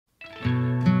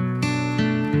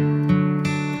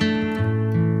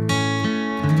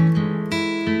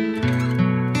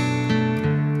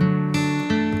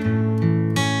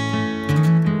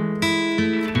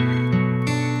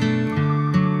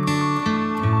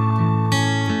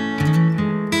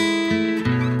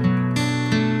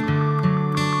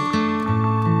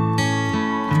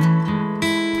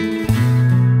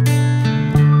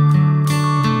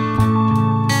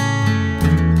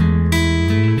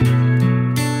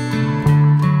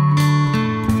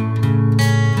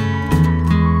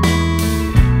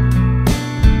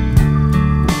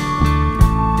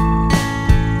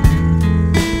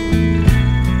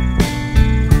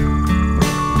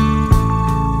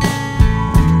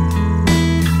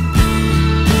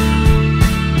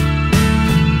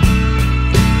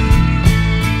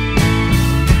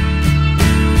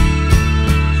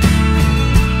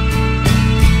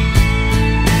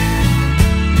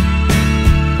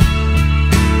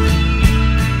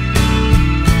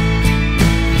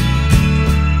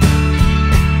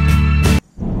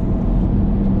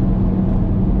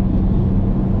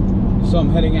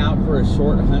for a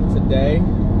short hunt today.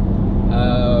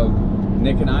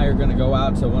 Nick and I are going to go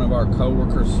out to one of our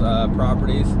co-workers'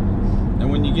 properties. And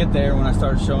when you get there, when I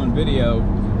start showing video,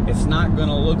 it's not going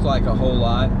to look like a whole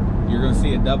lot. You're going to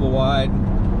see a double wide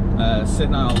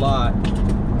sitting on a lot.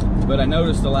 But I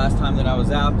noticed the last time that I was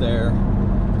out there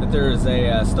that there is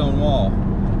a stone wall.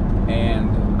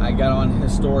 And I got on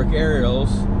historic aerials.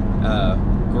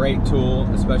 Great tool,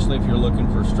 especially if you're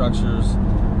looking for structures,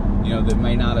 you know, that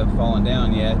may not have fallen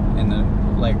down yet in the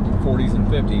like 40s and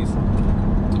 50s.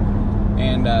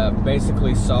 And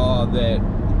basically saw that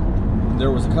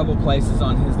there was a couple places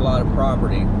on his lot of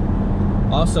property.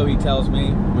 Also, he tells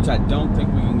me, which I don't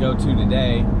think we can go to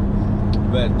today,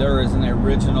 but there is an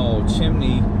original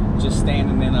chimney just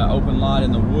standing in an open lot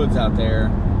in the woods out there,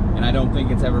 and I don't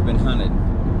think it's ever been hunted.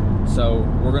 So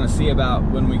we're going to see about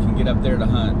when we can get up there to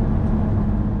hunt.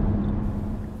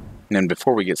 And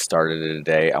before we get started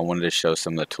today, I wanted to show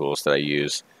some of the tools that I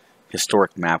use.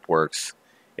 Historic Mapworks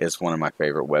is one of my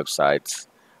favorite websites.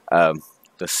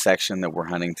 The section that we're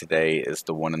hunting today is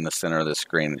the one in the center of the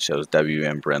screen that shows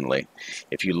W.M. Brindley.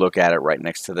 If you look at it right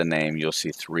next to the name, you'll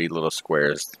see 3 little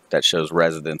squares that shows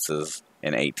residences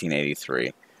in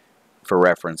 1883. For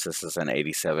reference, this is an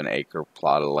 87-acre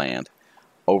plot of land.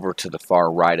 Over to the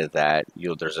far right of that,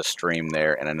 there's a stream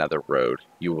there and another road.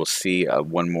 You will see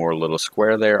one more little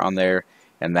square there on there,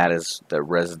 and that is the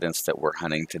residence that we're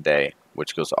hunting today,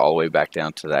 which goes all the way back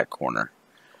down to that corner.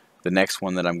 The next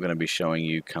one that I'm going to be showing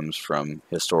you comes from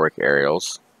Historic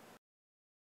Aerials.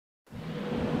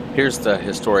 Here's the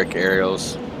Historic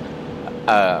Aerials.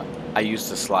 I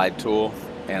used the slide tool,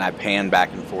 and I pan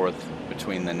back and forth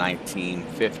between the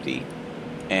 1950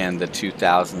 and the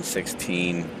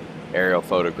 2016 aerial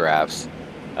photographs.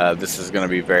 This is going to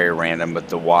be very random, but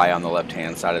the Y on the left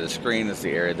hand side of the screen is the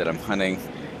area that I'm hunting.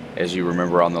 As you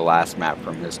remember on the last map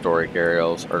from Historic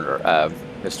Aerials, or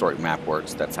Historic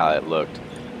Mapworks, that's how it looked.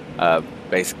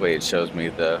 Basically it shows me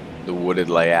the wooded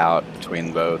layout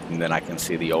between both, and then I can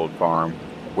see the old farm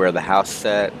where the house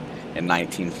set in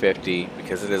 1950,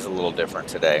 because it is a little different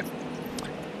today.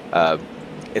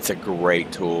 It's a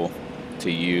great tool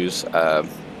to use.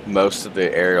 Most of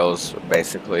the aerials,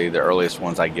 basically the earliest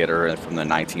ones I get are from the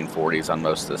 1940s on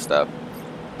most of the stuff,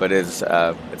 but it's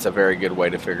a very good way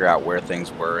to figure out where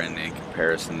things were in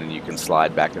comparison, and you can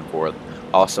slide back and forth.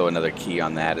 Also, another key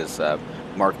on that is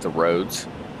mark the roads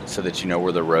so that you know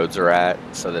where the roads are at,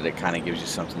 so that it kind of gives you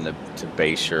something to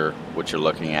base what you're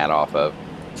looking at off of,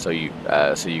 so you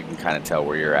can kind of tell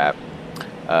where you're at.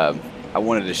 I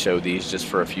wanted to show these just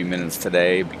for a few minutes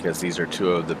today because these are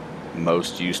 2 of the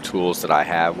most used tools that I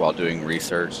have while doing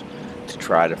research to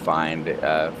try to find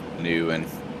new and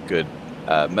good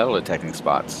metal detecting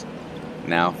spots.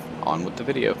 Now, on with the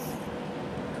video.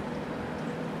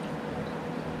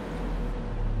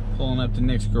 Pulling up to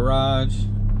Nick's garage.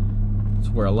 It's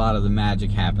where a lot of the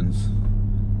magic happens.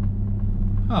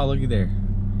 Oh, looky there.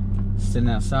 Sitting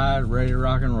outside, ready to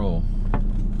rock and roll.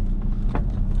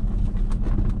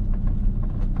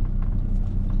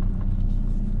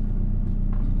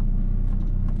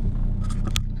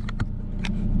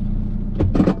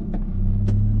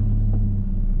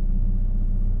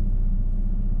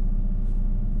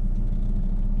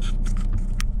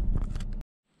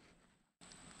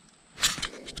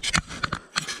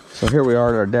 So here we are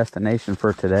at our destination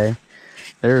for today.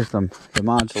 There's the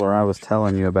modular I was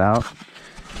telling you about.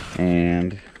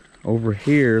 And over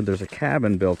here, there's a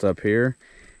cabin built up here.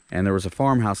 And there was a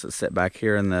farmhouse that set back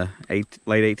here in the late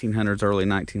 1800s, early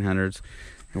 1900s.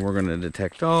 And we're going to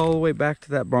detect all the way back to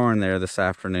that barn there this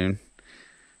afternoon.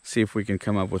 See if we can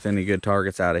come up with any good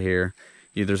targets out of here.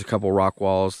 There's a couple rock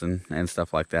walls and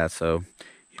stuff like that. So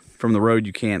from the road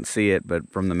you can't see it, but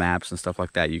from the maps and stuff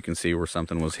like that you can see where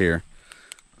something was here.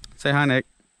 Say hi, Nick.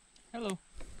 Hello.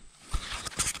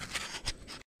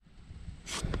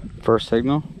 First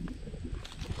signal.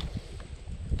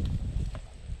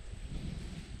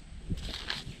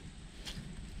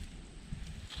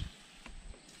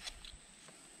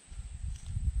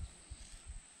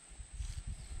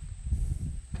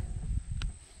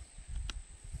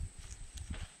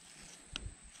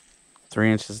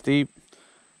 Three inches deep.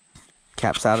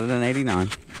 Caps out at an 89.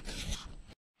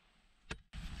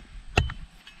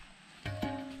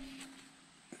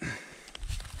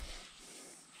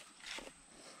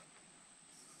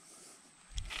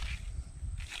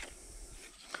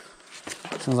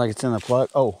 Sounds like it's in the plug.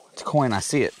 Oh, it's a coin. I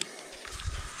see it.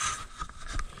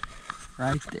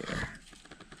 Right there.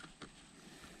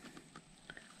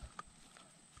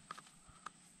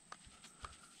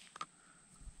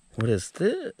 What is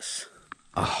this?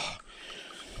 Oh.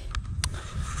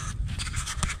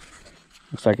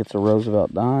 Looks like it's a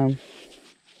Roosevelt dime.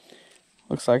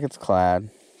 looks like it's clad.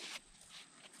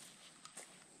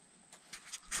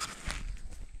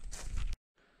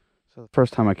 So the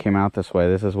first time I came out this way,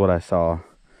 this is what I saw.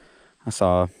 I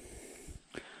saw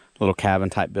a little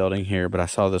cabin type building here, but I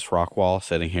saw this rock wall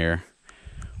sitting here,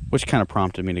 which kind of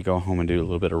prompted me to go home and do a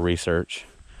little bit of research.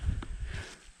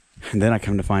 And then I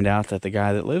come to find out that the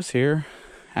guy that lives here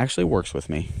actually works with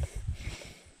me.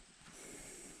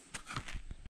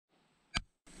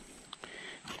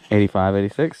 '85,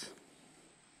 '86,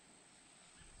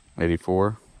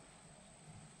 '84,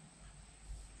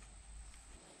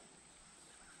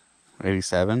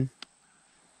 '87.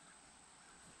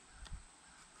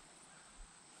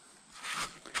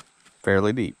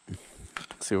 Fairly deep.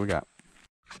 Let's see what we got.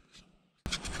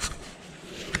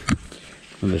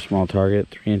 Another small target,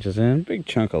 3 inches in, big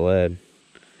chunk of lead.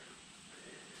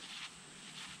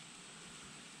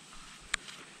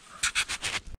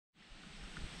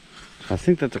 I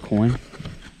think that's a coin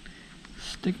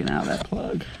sticking out of that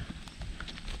plug.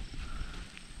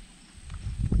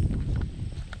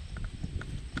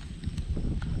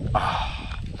 Oh,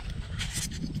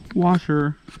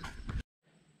 washer.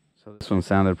 So this one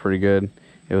sounded pretty good.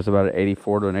 It was about an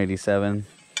 84 to an 87,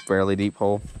 fairly deep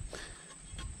hole.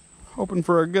 Hoping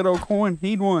for a good old coin.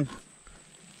 Need one.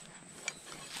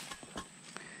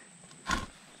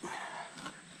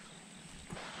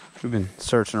 We've been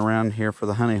searching around here for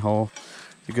the honey hole.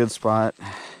 It's a good spot.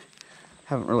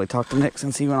 Haven't really talked to Nick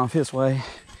since he went off his way.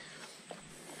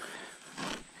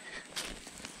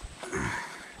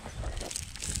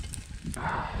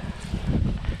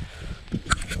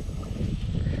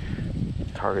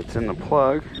 Target's in the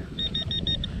plug.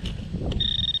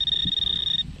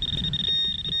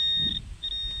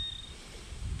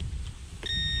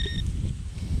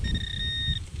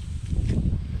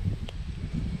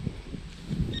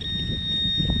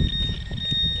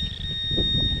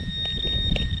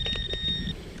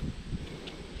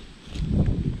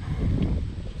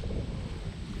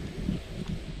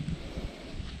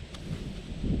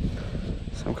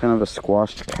 Some kind of a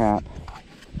squashed cap.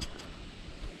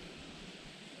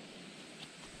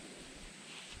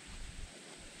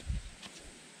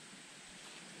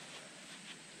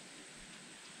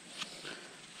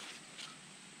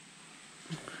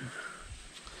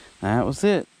 That was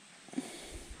it.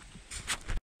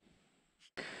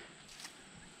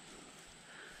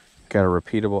 Got a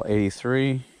repeatable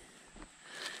 83.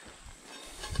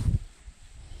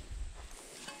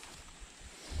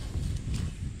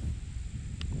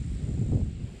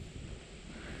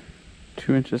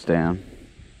 Two inches down.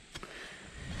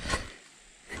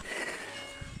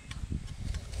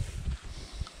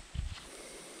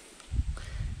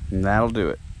 And that'll do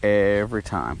it every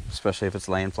time, especially if it's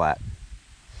laying flat.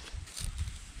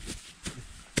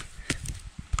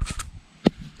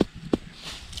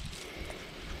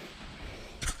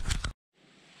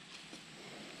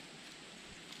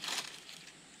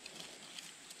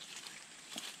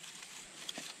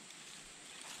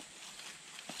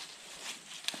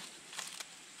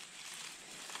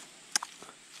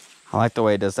 I like the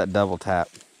way it does that double tap.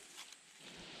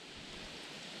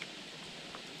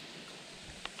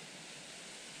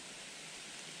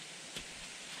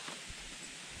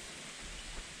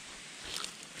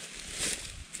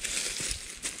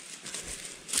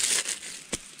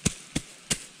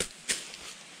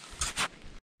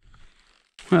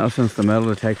 Well, since the metal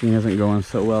detecting isn't going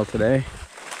so well today,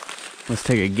 let's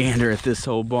take a gander at this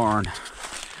old barn.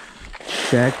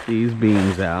 Check these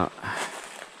beams out.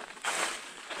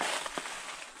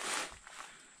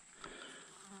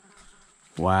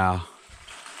 Wow,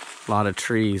 a lot of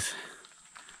trees.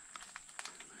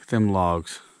 Look at them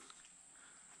logs.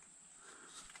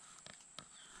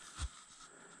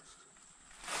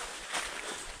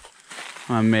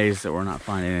 I'm amazed that we're not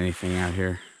finding anything out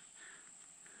here.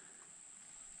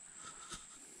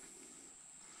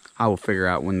 I will figure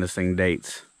out when this thing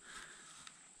dates.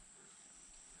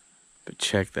 But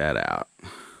check that out.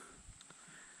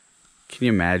 Can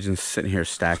you imagine sitting here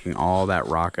stacking all that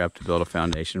rock up to build a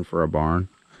foundation for a barn?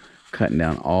 Cutting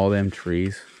down all them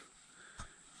trees.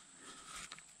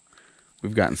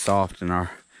 We've gotten soft in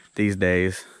these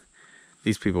days.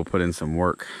 These people put in some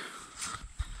work.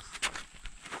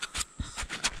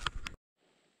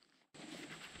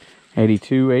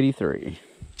 '82, '83.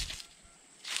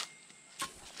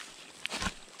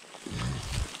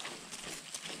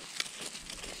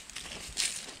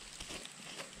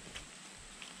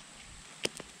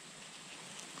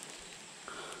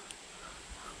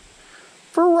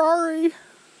 Ferrari.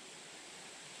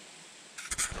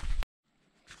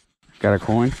 Got a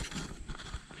coin.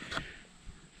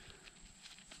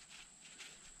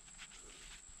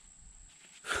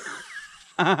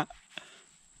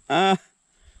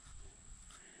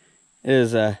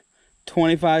 is a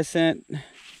 25-cent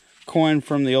coin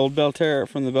from the old Belterra,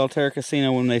 from the Belterra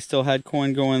Casino when they still had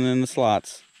coin going in the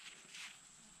slots.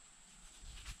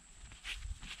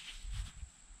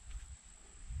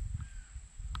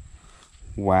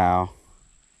 Wow.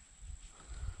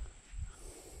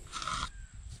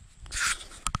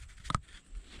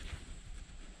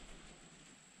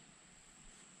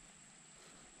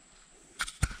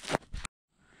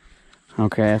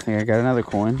 Okay, I think I got another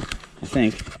coin. I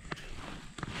think.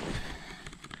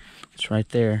 It's right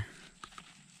there.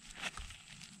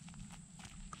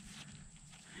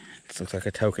 This looks like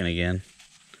a token again.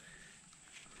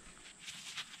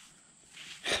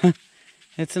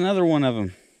 It's another one of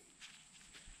them.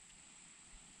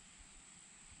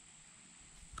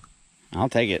 I'll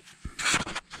take it.